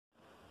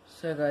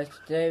So guys,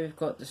 today we've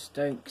got the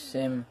Stoke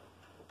Sim.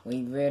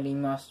 We really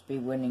must be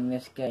winning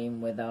this game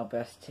with our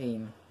best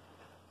team.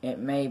 It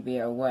may be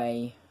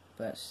away,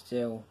 but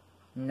still,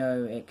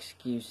 no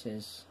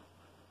excuses.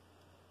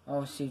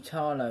 Oh,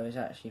 Sutalo is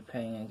actually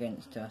playing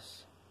against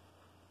us,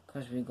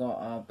 because we got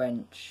our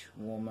bench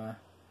warmer.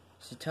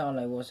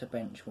 Sutalo was a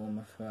bench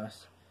warmer for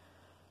us,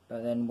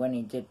 but then when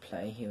he did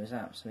play, he was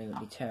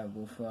absolutely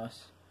terrible for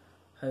us.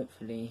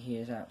 Hopefully he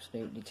is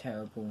absolutely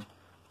terrible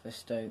for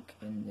Stoke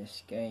in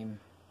this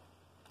game.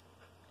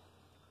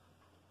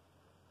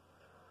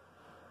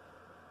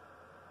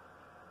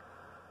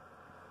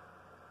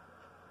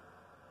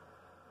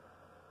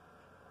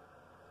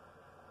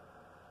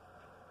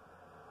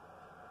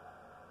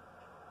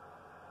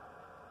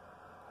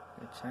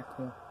 Good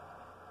tackle.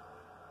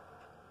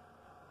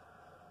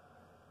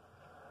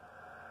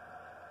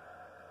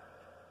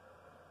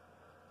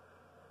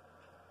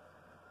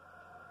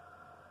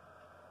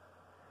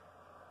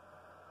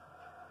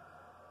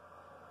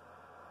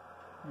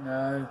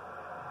 No.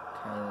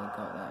 Okay, they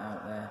got that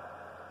out there.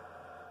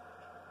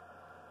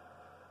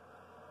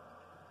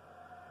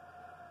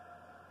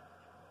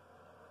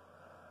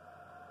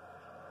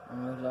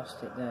 And we've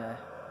lost it there.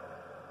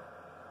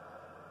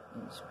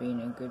 It's been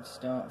a good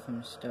start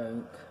from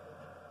Stoke.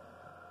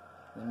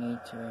 We need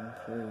to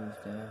improve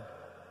though.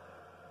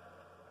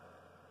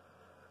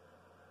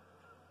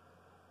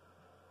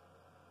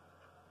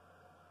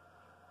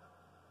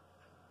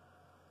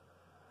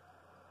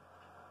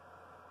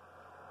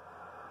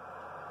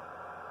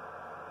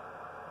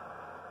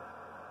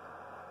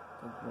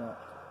 Good block.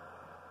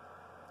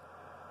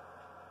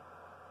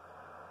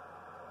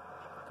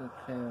 Good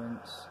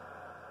clearance.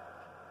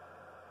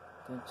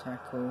 Good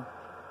tackle.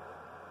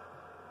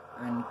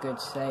 And good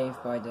save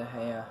by De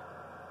Gea.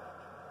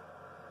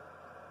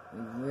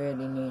 We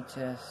really need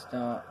to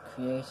start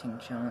creating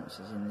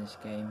chances in this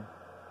game.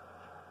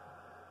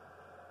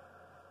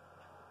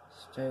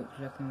 Stoke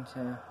looking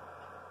to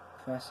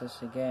press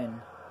us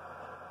again.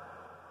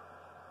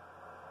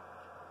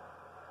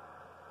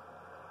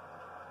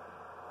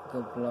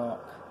 Good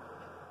block.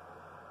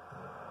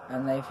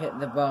 And they've hit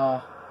the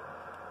bar.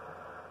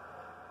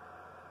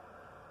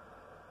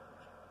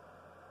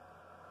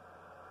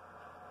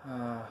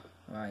 Ah,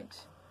 right.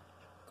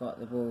 Got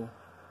the ball.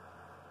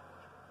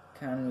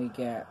 Can we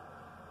get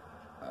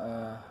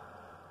a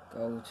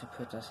goal to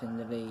put us in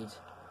the lead?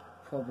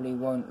 Probably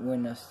won't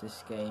win us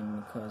this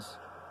game because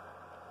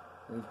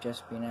we've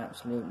just been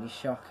absolutely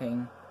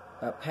shocking.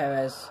 But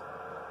Perez,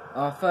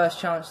 our first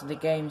chance of the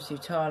game,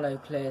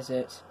 Sutalo clears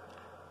it.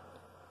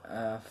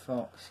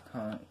 Fox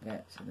can't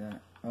get to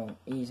that. Oh,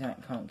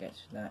 Isaac can't get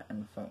to that,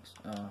 and Fox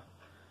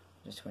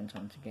just went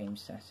on to game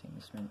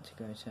settings, meant to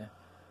go to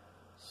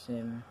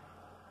Sim.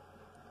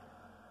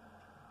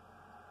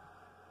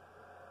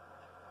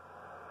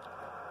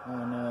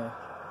 Oh no.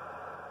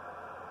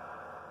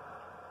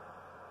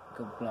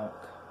 Good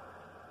block.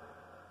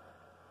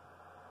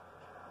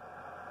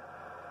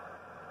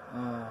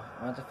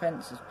 Our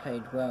defence has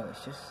played well,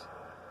 it's just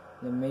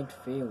the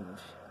midfield,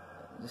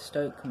 the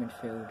Stoke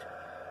midfield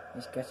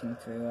is getting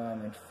through our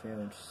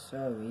midfield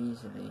so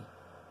easily.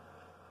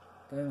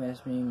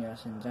 Gomez,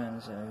 Munoz and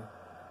Danzo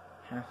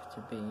have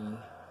to be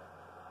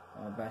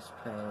our best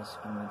players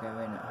when we go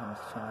in at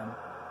half time.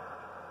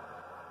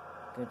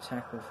 Good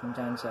tackle from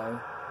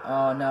Danzo.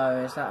 Oh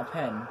no, is that a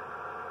pen?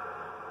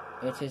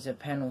 It is a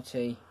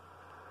penalty.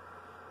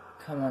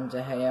 Come on,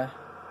 De Gea.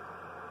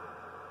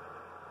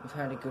 We've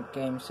had a good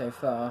game so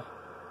far.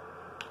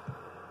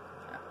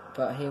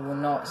 But he will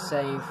not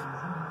save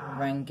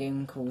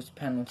Ranginkel's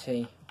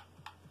penalty.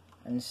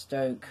 And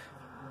Stoke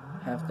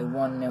have the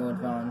 1-0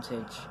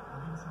 advantage.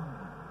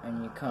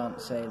 And you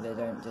can't say they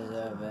don't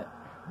deserve it.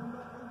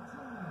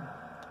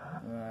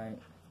 Right.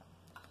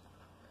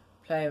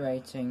 Player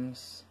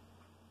ratings.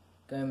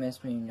 Gomez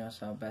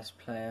Munoz, our best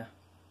player.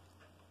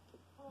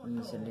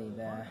 Easily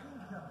there.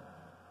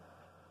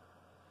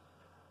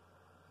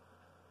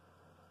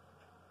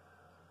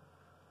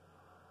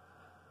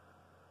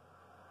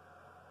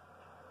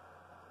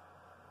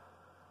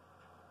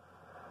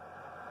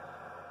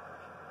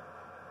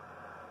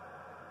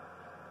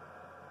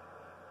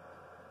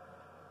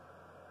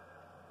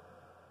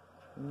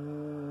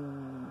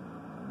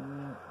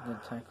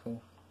 Good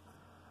tackle.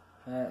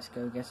 Let's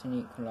go get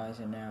an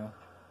equaliser now.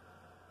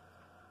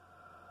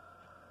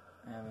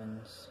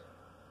 Evans.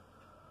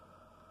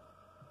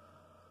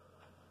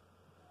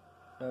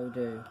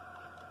 Bodu.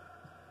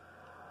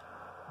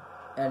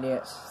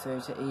 Elliott's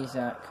through to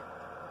Isaac.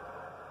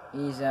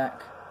 Isaac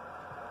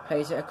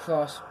plays it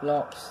across,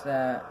 blocks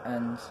there,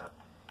 and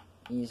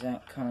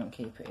Isaac can't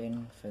keep it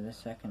in for the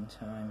second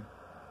time.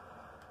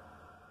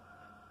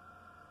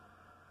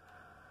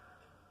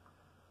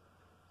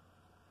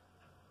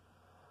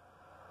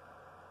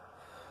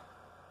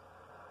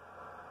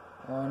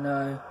 Oh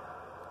no.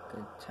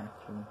 Good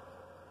tackle.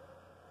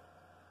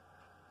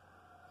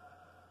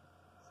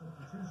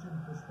 Substitution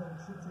for Stoke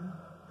City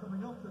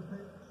coming off the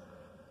pitch.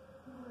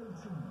 Number 18,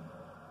 to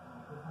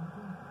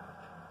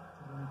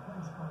be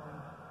replaced by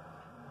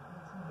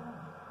 31,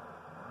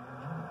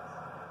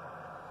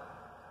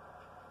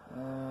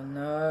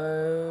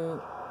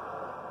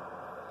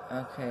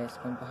 Okay, it's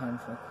gone behind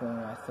for a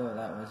corner. I thought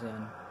that was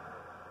in.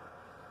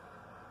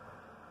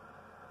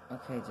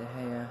 Okay, De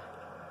Gea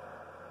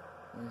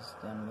has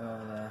done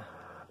well there.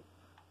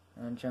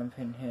 I'll jump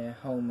in here.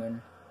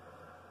 Holman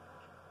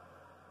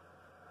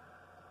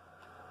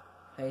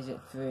plays it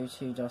through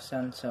to Dos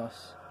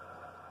Santos.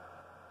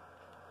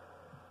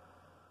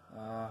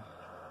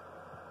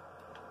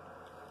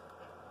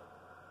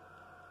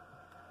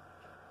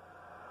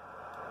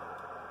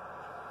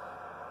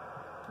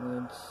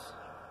 Woods.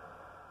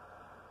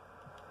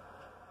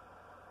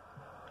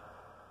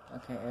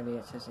 Okay,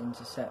 Elliott has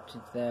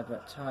intercepted there,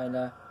 but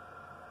Tyler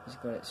has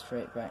got it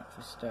straight back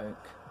for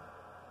Stoke.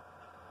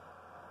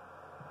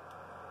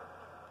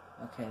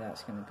 Okay,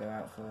 that's going to go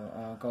out for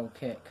our goal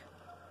kick.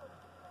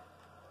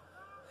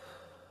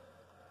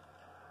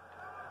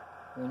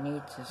 We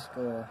need to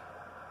score.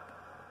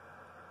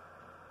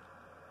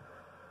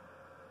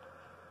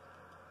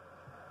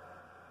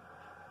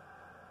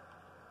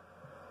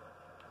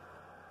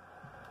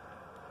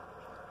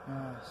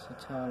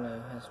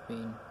 Sotalo has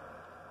been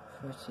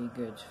pretty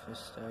good for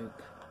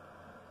Stoke.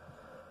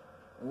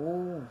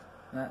 Oh,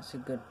 that's a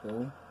good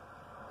ball.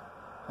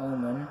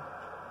 Holman.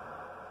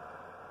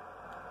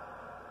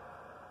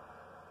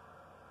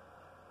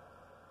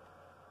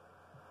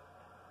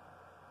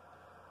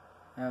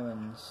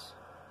 Aarons.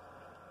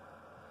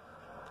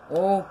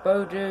 Oh,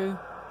 Bodu.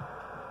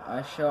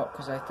 I shot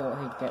because I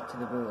thought he'd get to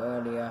the ball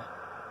earlier.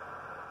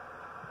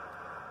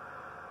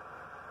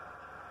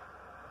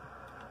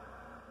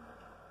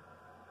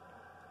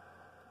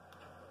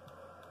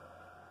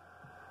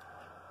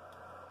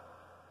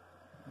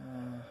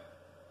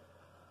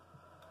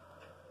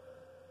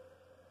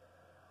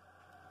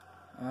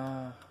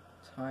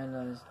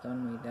 Tyler has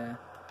done me there.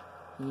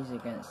 He's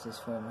against his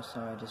former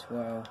side as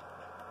well.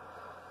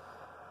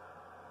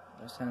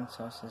 Dos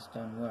Santos has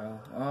done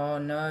well. Oh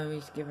no,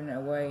 he's giving it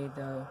away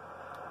though.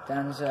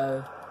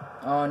 Danzo.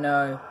 Oh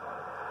no.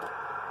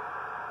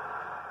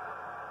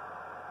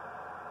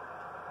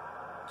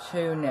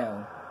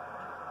 2-0.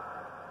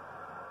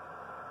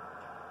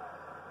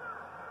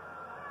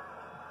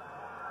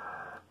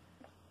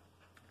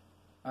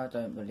 I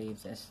don't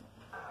believe this.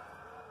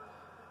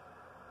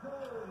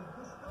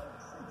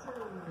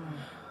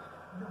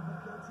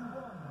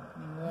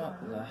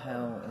 What the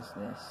hell is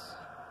this?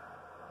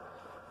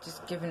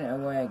 Just giving it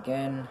away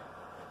again.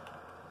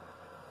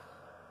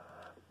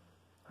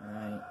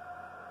 Right.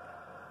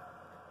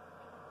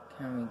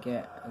 Can we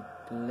get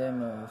a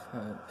glimmer of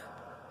hope?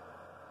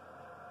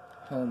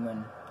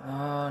 Holman.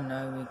 Oh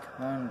no, we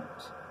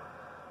can't.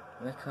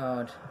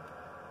 Rickard.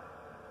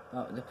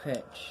 Up the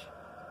pitch.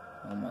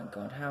 Oh my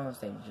god, how have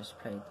they just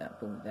played that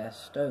ball there?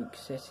 Stoke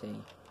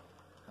City.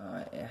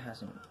 Alright, it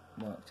hasn't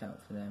worked out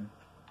for them.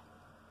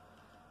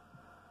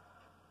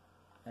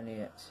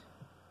 Elliott.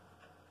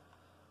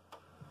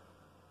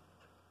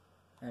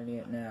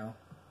 Elliott now.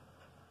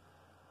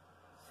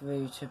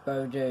 Through to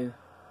Bodu.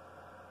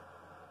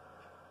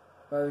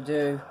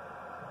 Bodu.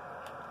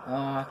 Oh,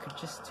 I could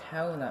just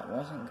tell that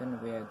wasn't going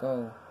to be a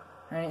goal.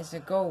 And it's a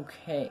goal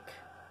kick.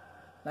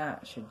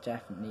 That should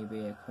definitely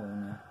be a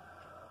corner.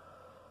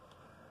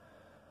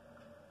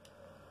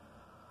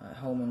 Right,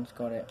 Holman's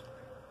got it.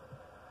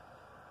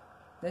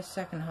 This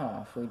second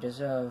half, we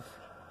deserve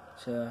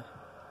to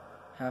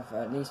have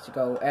at least a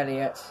goal.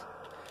 Elliott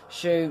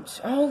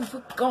shoots. Oh,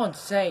 for God's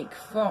sake,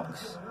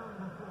 Fox.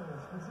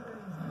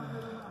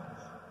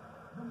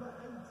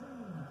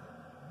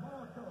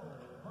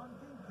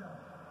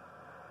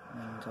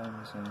 And oh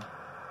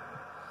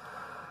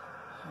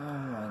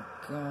my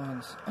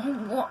God. Oh,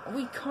 what?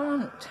 We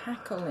can't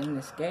tackle in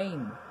this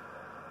game.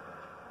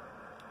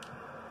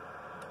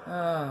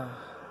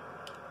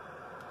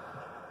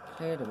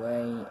 Cleared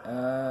away.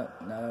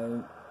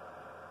 No.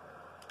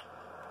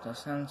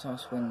 Dos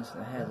Santos wins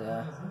the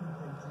header.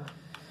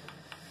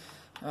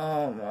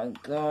 Oh my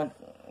God.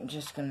 I'm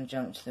just going to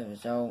jump to the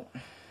result.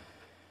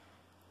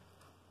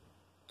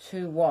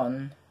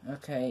 2-1.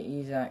 Okay,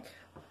 Isaac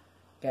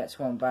gets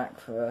one back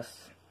for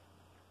us.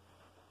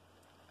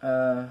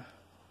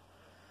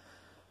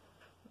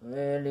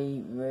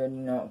 Really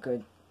not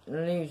good.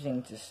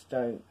 Losing to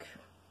Stoke.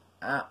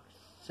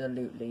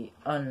 Absolutely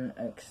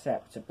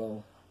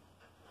unacceptable.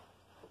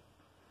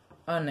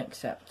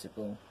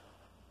 Unacceptable.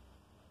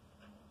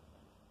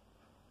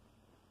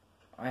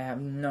 I have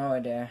no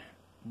idea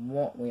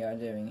what we are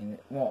doing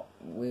what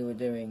we were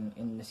doing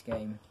in this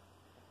game.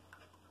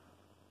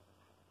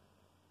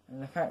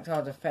 And the fact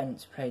our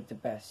defence played the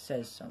best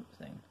says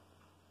something.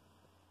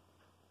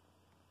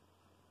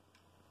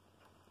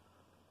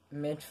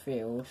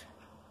 Midfield,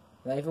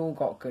 they've all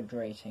got good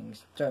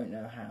ratings, don't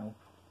know how.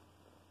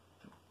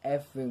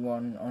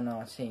 Everyone on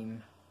our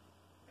team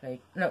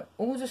played... No,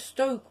 all the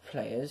Stoke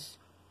players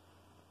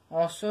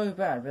are so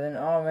bad, but then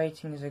our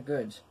ratings are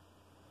good.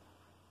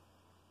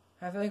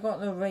 Have they got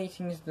the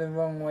ratings the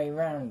wrong way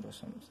round or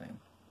something?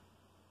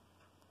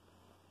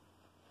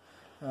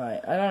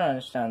 Right, I don't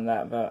understand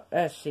that, but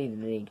let's see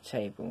the league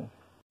table.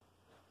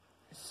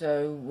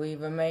 So, we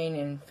remain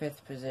in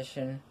 5th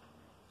position.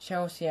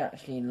 Chelsea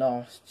actually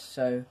lost,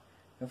 so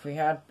If we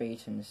had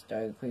beaten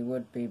Stoke, we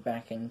would be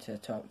back into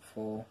top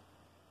 4.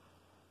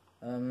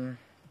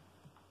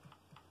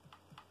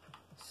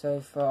 So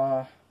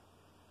far,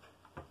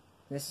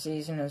 this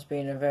season has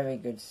been a very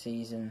good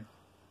season.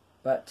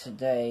 But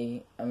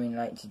today,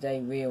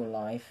 today real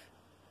life,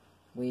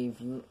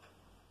 we've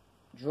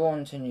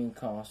drawn to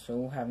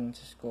Newcastle, having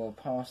to score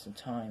past the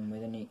time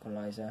with an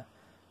equaliser,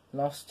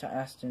 lost to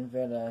Aston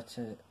Villa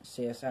to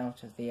see us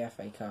out of the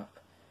FA Cup,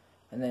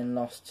 and then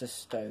lost to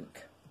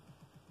Stoke.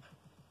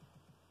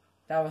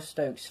 That was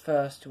Stoke's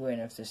first win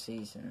of the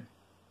season.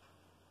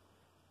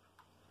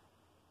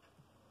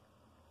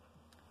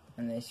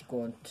 And they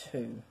scored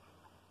 2.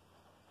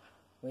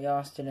 We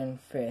are still in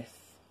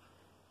 5th,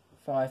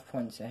 5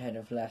 points ahead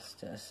of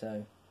Leicester,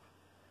 so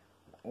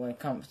we're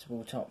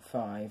comfortable top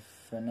 5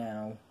 for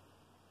now.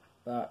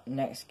 But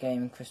next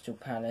game, Crystal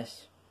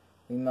Palace,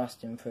 we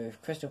must improve.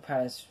 Crystal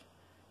Palace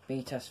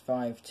beat us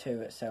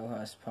 5-2 at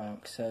Selhurst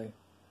Park, so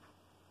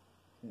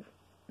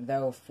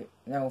they'll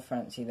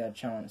fancy their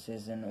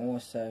chances. And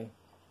also,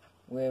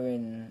 we're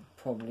in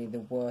probably the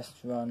worst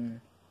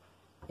run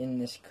in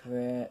this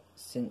career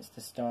since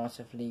the start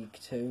of League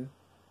 2.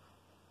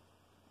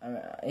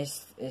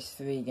 It's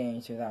 3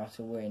 games without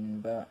a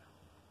win, but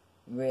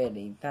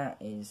really, that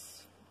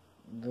is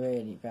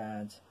really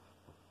bad.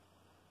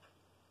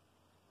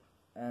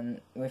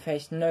 And we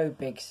faced no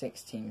Big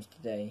 6 teams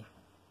today,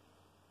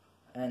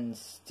 and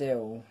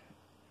still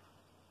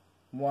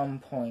 1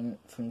 point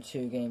from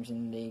 2 games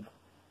in the league.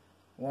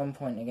 1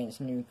 point against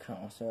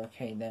Newcastle,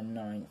 okay, they're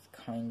 9th,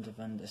 kind of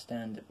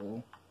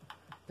understandable.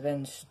 But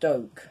then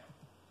Stoke,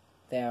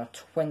 they are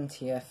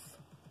 20th.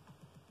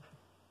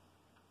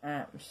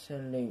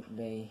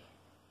 Absolutely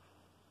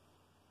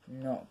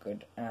not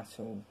good at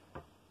all.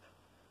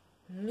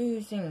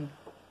 Losing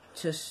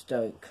to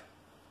Stoke.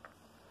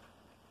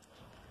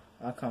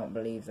 I can't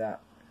believe that.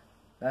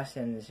 That's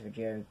the end of this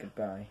video.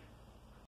 Goodbye.